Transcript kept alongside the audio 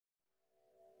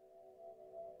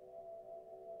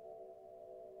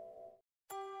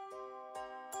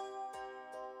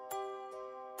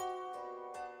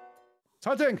It's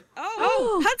hunting!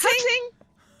 Oh, hunting!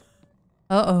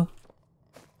 Uh-oh.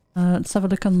 Let's have a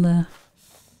look on the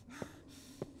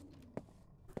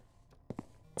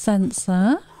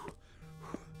sensor.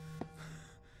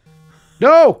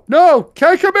 No! No!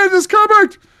 Can't come in this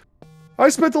cupboard! I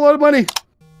spent a lot of money.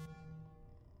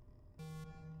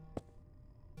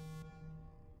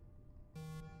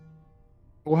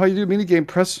 Well, how you do minigame?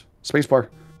 Press spacebar.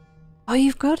 Oh,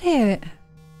 you've got it.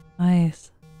 Nice.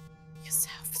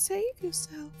 Save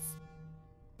yourself.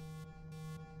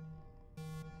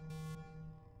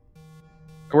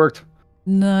 It worked.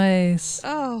 Nice.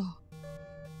 Oh.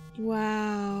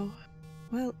 Wow.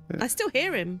 Well, I still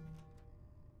hear him.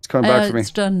 It's coming back for me.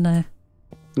 It's done now.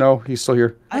 No, he's still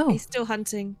here. Oh. He's still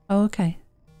hunting. Oh, okay.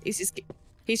 He's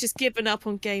just given up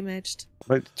on Game Edged.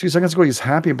 But 2 seconds ago, he's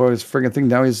happy about his friggin' thing.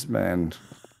 Now he's, man,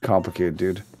 complicated,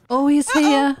 dude. Oh, he's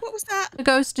here. What was that? The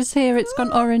ghost is here. It's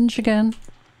gone orange again.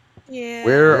 Yeah.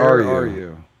 Where are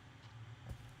you?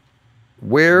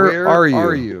 Where are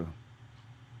you?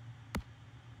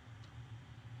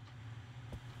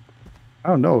 I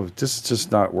don't know. This is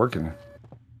just not working.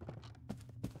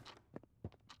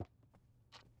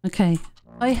 Okay.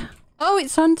 Oh,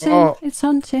 it's hunting. Oh. It's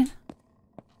hunting.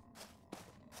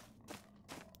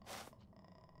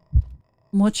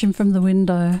 I'm watching from the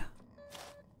window.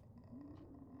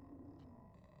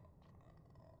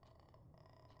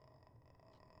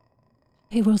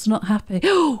 He was not happy.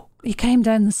 Oh, he came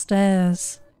down the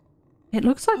stairs. It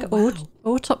looks like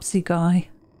autopsy guy.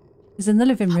 He's in the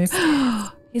living room.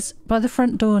 He's by the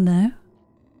front door now.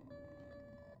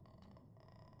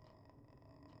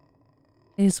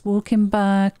 He's walking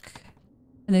back.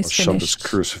 And he's I'll shove this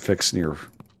crucifix near.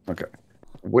 Okay.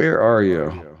 Where are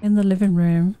you? in the living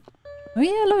room. Oh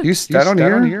yeah, look. You stand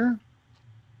on here?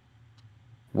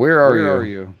 Where are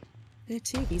you? There are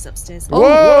 2 of these upstairs.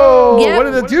 Whoa! Yeah, What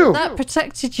did it do? That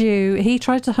protected you. He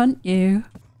tried to hunt you.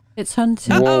 It's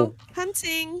hunting. Uh-oh,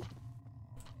 hunting.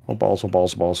 Oh balls! Oh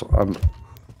balls! Oh balls!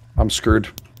 I'm screwed.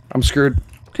 I'm screwed.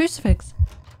 Crucifix.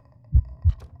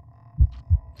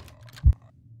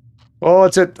 Oh,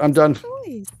 that's it. I'm done.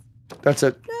 Boys. That's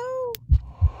it. No.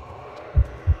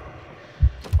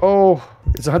 Oh,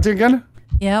 is it hunting again?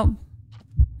 Yeah.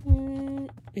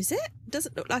 Is it?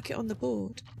 Doesn't look like it on the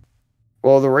board.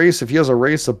 Well, the race. If he has a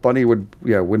race, the bunny would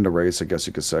win the race. I guess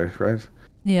you could say, right?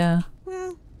 Yeah.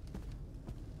 Well.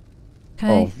 Okay.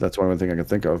 Oh, that's one thing I can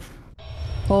think of.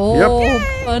 Oh,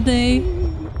 Yep. bunny.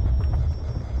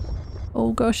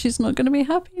 Oh gosh, she's not going to be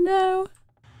happy now.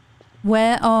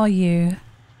 Where are you?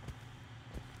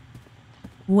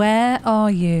 Where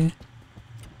are you?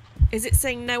 Is it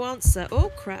saying no answer?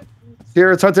 Oh, crap.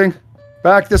 Here, it's hunting.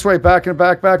 Back this way. Back and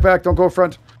back. Back. Back. Don't go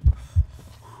front.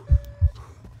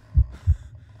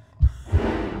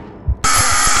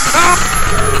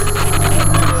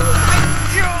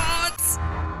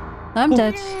 I'm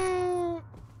dead.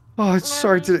 Oh, it's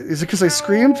sorry. Is it because I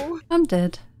screamed? I'm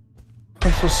dead.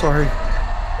 I'm so sorry.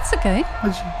 It's okay.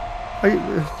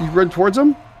 You run towards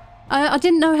him? I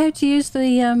didn't know how to use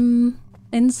the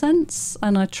incense,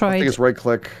 and I tried. I think it's right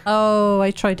click. Oh,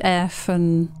 I tried F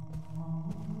and.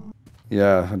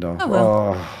 Yeah, I know. Oh,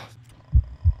 well.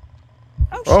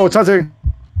 Oh, it's hunting.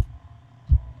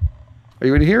 Are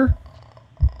you in here?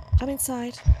 I'm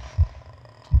inside.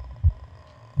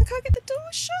 I can't get the door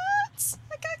shut.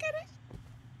 I can't get it.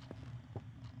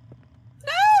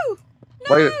 No!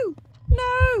 Light it.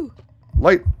 No!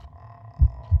 Light.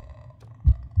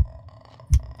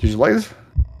 Did you light it?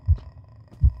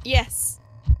 Yes.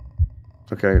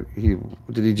 Okay.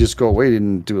 Did he just go away? He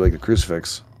didn't do like a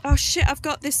crucifix. Oh shit, I've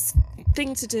got this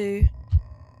thing to do.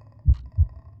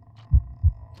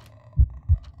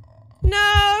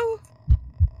 No!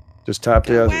 Just tap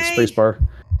the space bar.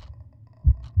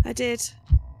 I did.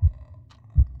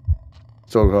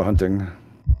 Still go hunting.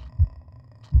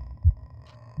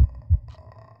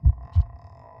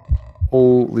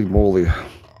 Holy moly.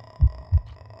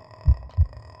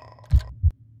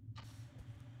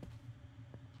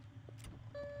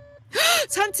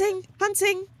 It's hunting!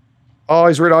 Hunting! Oh,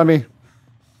 he's right on me.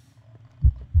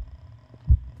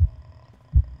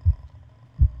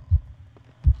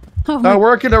 Oh, Not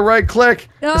working. The right click.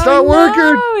 oh, It's not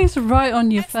working. No, he's right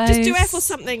on your face. Just do F or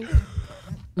something.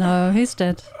 No, he's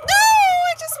dead. No!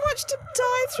 I just watched him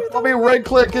die through the I mean, right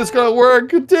click. It's gonna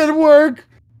work. It did work.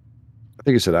 I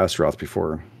think you said Astaroth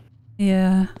before.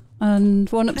 Yeah, and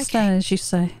one upstairs, you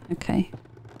say. Okay.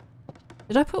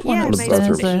 Did I put one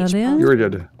upstairs earlier? You already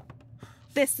did.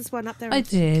 This one up there. I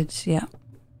did, yeah.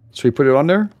 So you put it on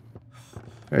there?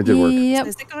 It did work. Yep.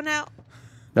 Has it gone out?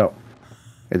 No.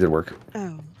 It did work.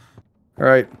 Oh. All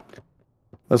right.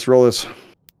 Let's roll this.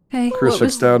 Okay.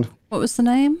 Crucifix down. What was the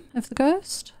name of the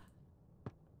ghost?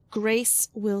 Grace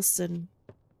Wilson.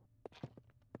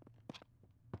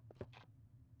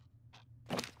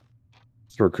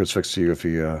 Throw a crucifix to you if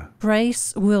you.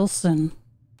 Grace Wilson.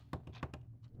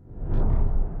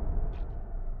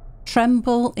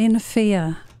 Tremble in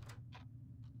fear.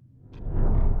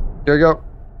 Here you go.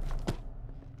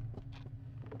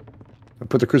 I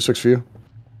put the crucifix for you.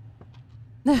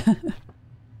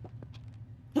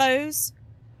 Close.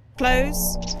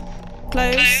 Close.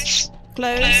 Close.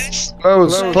 Close.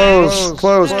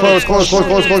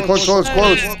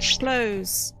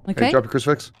 Close. Okay. Hey, drop your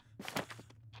crucifix.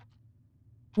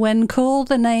 When call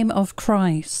the name of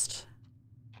Christ,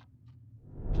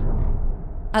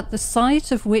 at the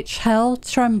sight of which hell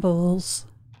trembles.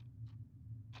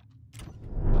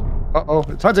 Uh-oh,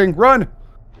 it's hunting. Run!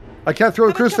 I can't throw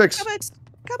a crucifix.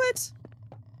 Cupboard.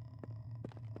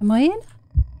 Am I in?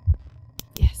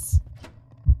 Yes.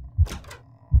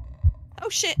 Oh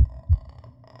shit.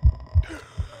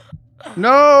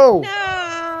 No!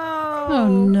 No. Oh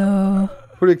no.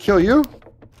 Who did it kill you?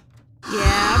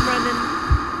 Yeah, I'm running.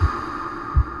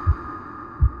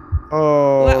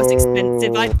 Oh. Well, that was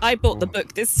expensive. I bought the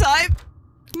book this time.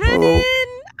 Running.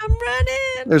 I'm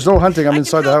running. There's no hunting. I'm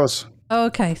inside the house.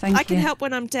 Okay, thank you. I can help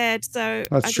when I'm dead, so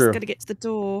That's I just true. got to get to the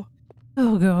door.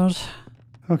 Oh god.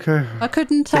 Okay. I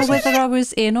couldn't tell whether I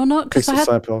was in or not because Takes the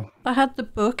sample. I had the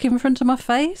book in front of my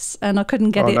face and I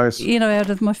couldn't get it, nice. you know, out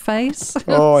of my face.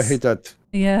 Oh, I hate that.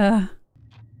 Yeah.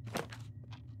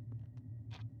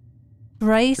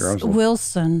 Grace Your arms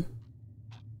Wilson.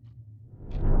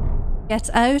 Get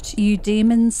out, you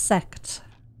demon sect.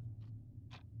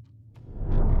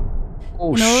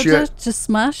 Oh, In order shit. to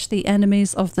smash the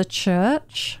enemies of the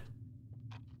church,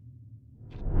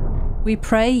 we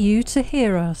pray you to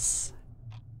hear us.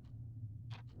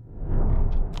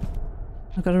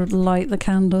 I've got to light the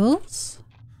candles.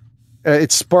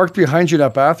 It sparked behind you in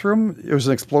that bathroom. It was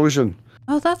an explosion.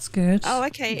 Oh, that's good. Oh,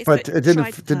 okay. It's But like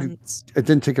it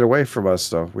didn't take it away from us,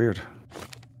 though. Weird.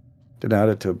 Didn't add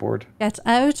it to the board. Get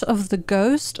out of the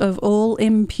ghost of all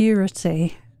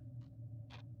impurity.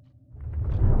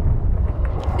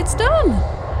 It's done!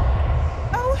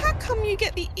 Oh, how come you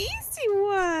get the easy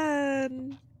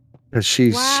one?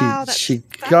 She Wow, she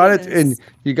that's got it, fabulous. and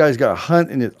you guys got a hunt,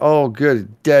 and it's all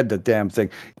good. Dead, the damn thing.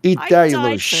 Eat I that, you died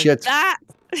little for shit. That.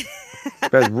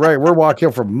 That's right. We're walking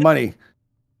out for money.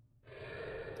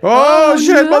 Oh,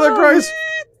 shit, no. Mother Christ!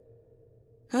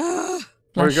 Oh,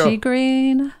 Where'd it go? Flashy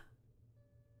green.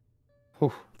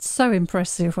 Oof. It's so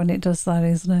impressive when it does that,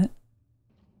 isn't it?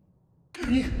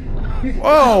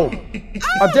 Whoa!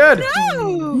 I'm dead.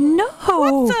 no! No!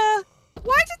 What the?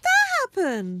 Why did that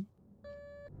happen?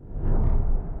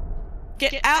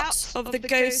 Get out of the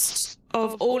ghost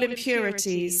of all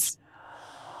impurities.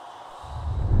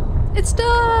 It's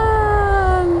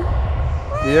done!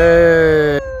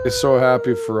 Yay! So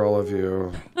happy for all of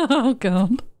you. Oh,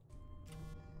 God.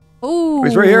 Oh,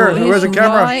 He's right here. Where's the it's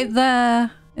camera? right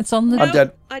there. It's on the... I'm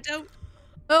dead. I don't.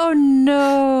 Oh,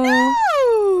 no.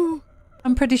 No!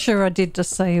 I'm pretty sure I did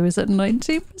just say he was at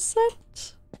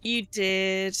 90%. You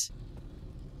did.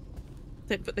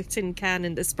 Don't put the tin can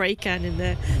and the spray can in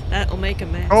there. That'll make a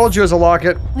mess. Told you it was a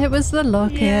locket. It was the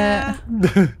locket. Yeah.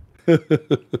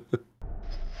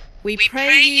 We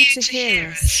pray you to hear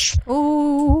us.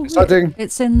 Oh, He's hunting.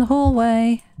 it's in the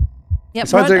hallway. Yep,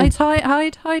 He's run, hunting.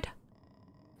 hide.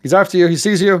 He's after you. He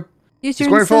sees you. Use He's your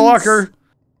going for the incense. locker.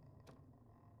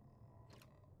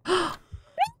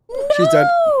 She's dead.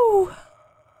 No!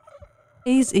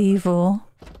 He's evil.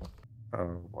 Oh,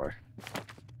 boy.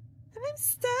 I'm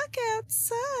stuck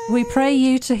outside. We pray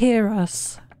you to hear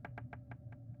us.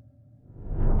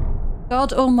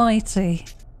 God Almighty,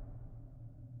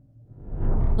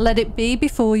 let it be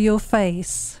before your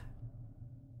face.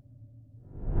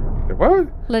 What?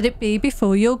 Let it be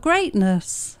before your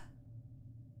greatness.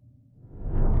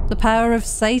 The power of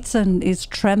Satan is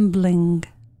trembling.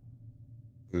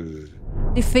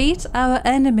 Defeat our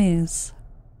enemies.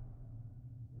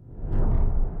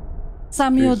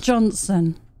 Samuel Jeez.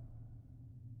 Johnson.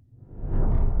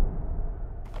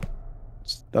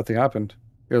 Nothing happened.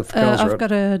 Here, the candles are I've out. got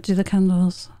to do the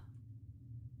candles.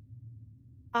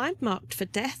 I'm marked for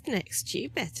death next. You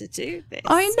better do this.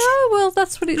 I know, well,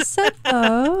 that's what it said,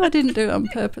 though. I didn't do it on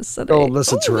purpose, did Don't I?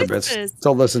 listen to her, whispers. bitch.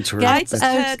 Don't listen to her. Get bitch.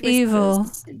 out, heard evil.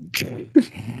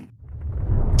 whispers.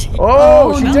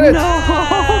 Oh, she did it.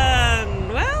 Done.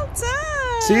 Well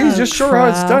done. See, just show her how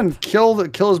it's crap. done. Kill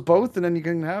us both, and then you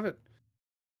can have it.